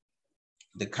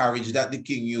 the courage that the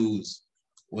king used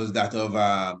was that of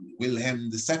Wilhelm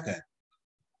II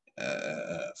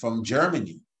from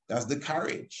Germany. That's the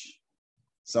courage.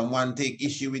 Someone take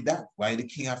issue with that. Why the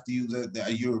king have to use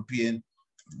a European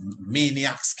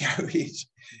maniac's courage?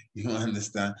 You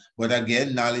understand? But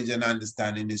again, knowledge and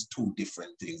understanding is two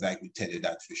different things. I can tell you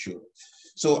that for sure.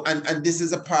 So, and this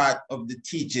is a part of the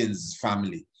teachings,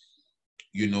 family.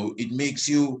 You know, it makes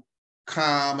you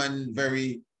calm and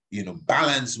very, you know,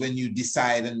 balanced when you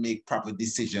decide and make proper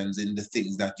decisions in the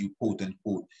things that you quote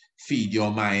unquote feed your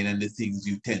mind, and the things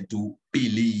you tend to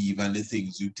believe, and the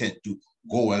things you tend to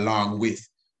go along with.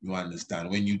 You understand?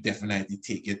 When you definitely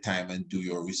take your time and do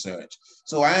your research.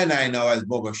 So I know as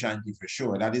Bobo Shanti for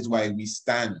sure, that is why we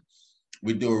stand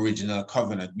with the original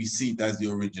covenant. We see it as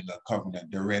the original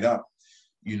covenant, the red up.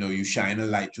 You know, you shine a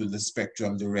light through the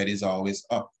spectrum, the red is always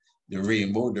up. The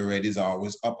rainbow, the red is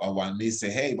always up. And one may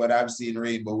say, hey, but I've seen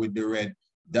rainbow with the red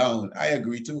down. I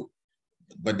agree too.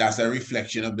 But that's a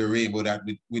reflection of the rainbow that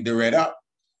with the red up.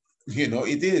 You know,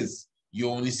 it is. You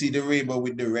only see the rainbow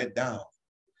with the red down.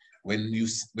 When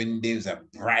there's a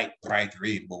bright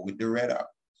rainbow with the red up.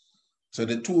 So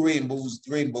the two rainbows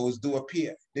do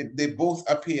appear. They both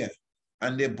appear,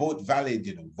 and they're both valid,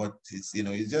 you know, but it's, you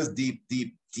know, it's just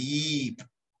deep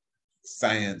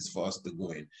science for us to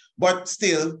go in. But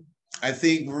still, I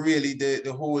think really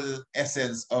the whole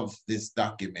essence of this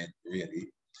document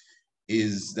really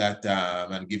is that,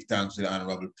 and give thanks to the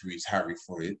Honorable Priest Harry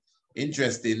for it,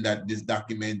 Interesting that this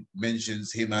document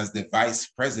mentions him as the vice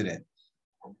president.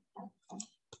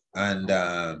 And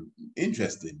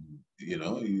interesting, you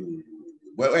know.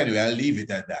 Well, anyway, I'll leave it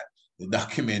at that. The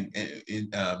document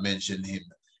mentioned him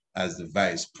as the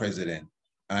vice president.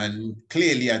 And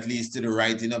clearly, at least to the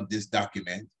writing of this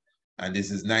document, and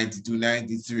this is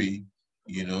 92-93,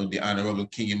 you know, the Honorable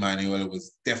King Emmanuel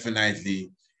was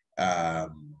definitely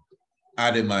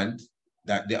adamant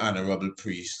that the honorable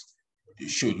priest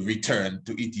should return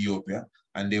to Ethiopia.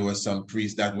 And there were some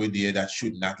priests that were there that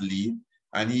should not leave.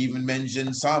 And he even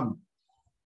mentioned some,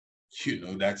 you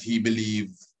know, that he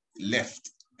believed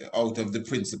left out of the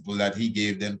principle that he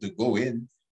gave them to go in.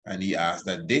 And he asked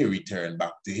that they return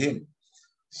back to him.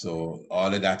 So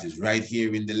all of that is right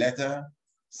here in the letter,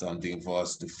 something for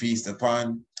us to feast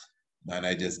upon. And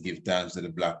I just give thanks to the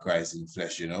Black Christ in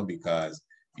flesh, you know, because,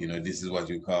 you know, this is what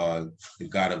we call the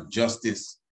God of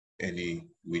justice, any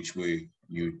which way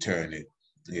you turn it.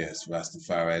 Yes,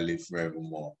 Rastafari live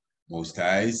forevermore. Most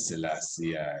High,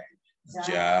 Selassie,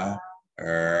 Jah,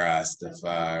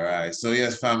 Rastafari. So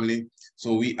yes, family.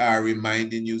 So we are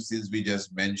reminding you, since we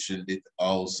just mentioned it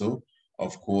also,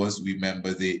 of course,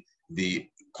 remember the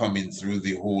coming through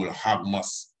the whole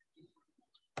Hagmas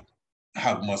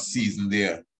season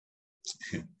there.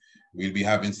 We'll be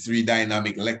having 3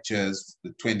 dynamic lectures, the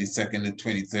 22nd, the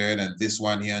 23rd, and this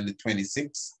one here on the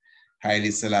 26th.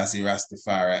 Haile Selassie,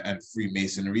 Rastafari, and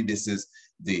Freemasonry. This is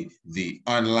the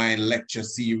online lecture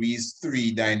series,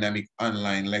 3 dynamic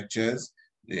online lectures.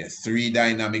 There are 3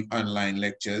 dynamic online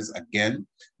lectures. Again,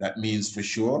 that means for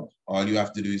sure, all you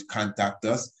have to do is contact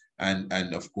us, and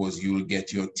of course, you will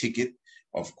get your ticket.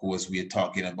 Of course, we are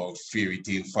talking about Fairy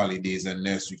Tale Folly Days and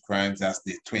Nursery Crimes. That's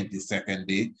the 22nd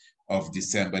day of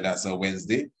December. That's a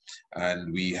Wednesday.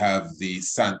 And we have the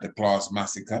Santa Claus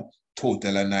Massacre,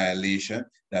 Total Annihilation.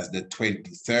 That's the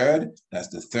 23rd. That's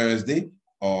the Thursday.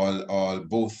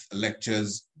 Both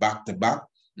lectures back to back.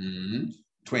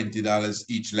 $20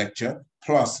 each lecture,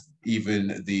 plus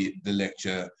even the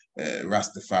lecture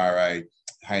Rastafari,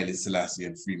 Haile Selassie,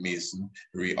 and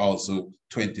Freemasonry, also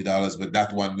 $20, but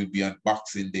that one will be on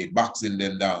Boxing Day, boxing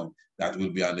them down. That will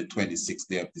be on the 26th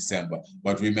day of December.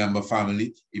 But remember,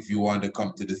 family, if you want to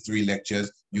come to the 3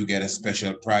 lectures, you get a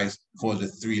special price for the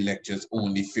 3 lectures,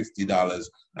 only $50.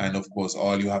 And of course,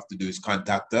 all you have to do is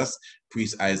contact us,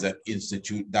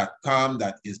 priestisaacinstitute.com.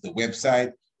 That is the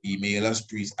website. Email us,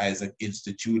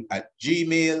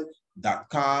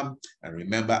 priestisaacinstitute@gmail.com. And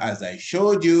remember, as I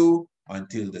showed you,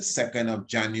 until the 2nd of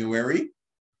January,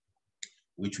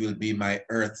 which will be my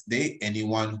Earth Day,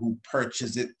 anyone who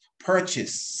purchases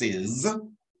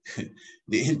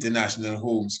the International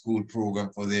Homeschool Program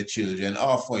for their children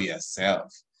or for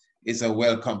yourself. It's a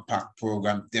welcome pack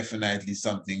program, definitely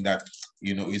something that,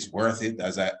 you know, is worth it,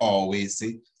 as I always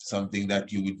say, something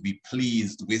that you would be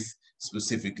pleased with,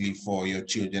 specifically for your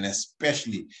children,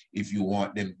 especially if you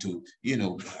want them to, you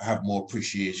know, have more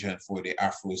appreciation for the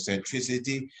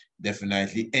Afrocentricity.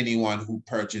 Definitely anyone who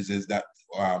purchases that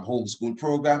homeschool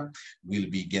program will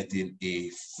be getting a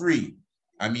free,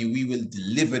 we will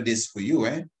deliver this for you,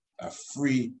 a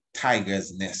free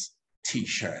Tiger's Nest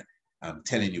t-shirt. I'm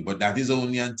telling you, but that is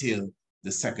only until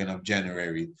the 2nd of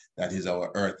January. That is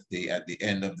our Earth Day. At the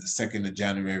end of the 2nd of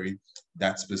January,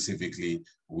 that specifically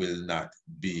will not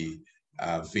be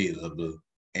available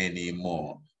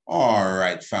anymore. All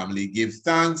right, family, give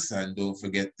thanks, and don't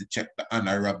forget to check the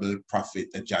Honorable Prophet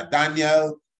Jah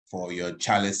Daniel for your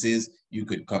chalices. You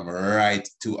could come right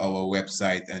to our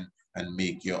website and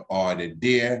make your order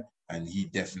there, and he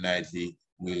definitely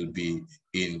will be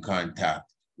in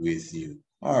contact with you.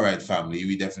 All right, family,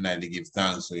 we definitely give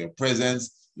thanks for your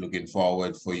presence. Looking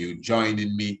forward for you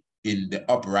joining me in the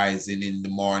uprising in the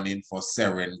morning for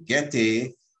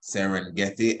Serengeti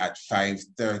at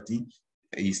 5:30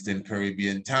 Eastern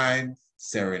Caribbean time.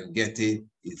 Serengeti,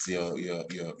 it's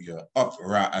your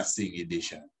uprising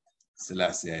edition.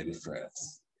 Selassie I the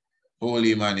first.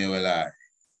 Holy Emmanuel,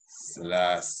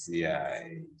 Selassie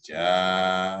I,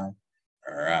 Jah,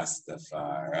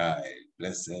 Rastafari.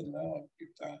 Blessed Lord, give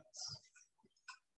thanks.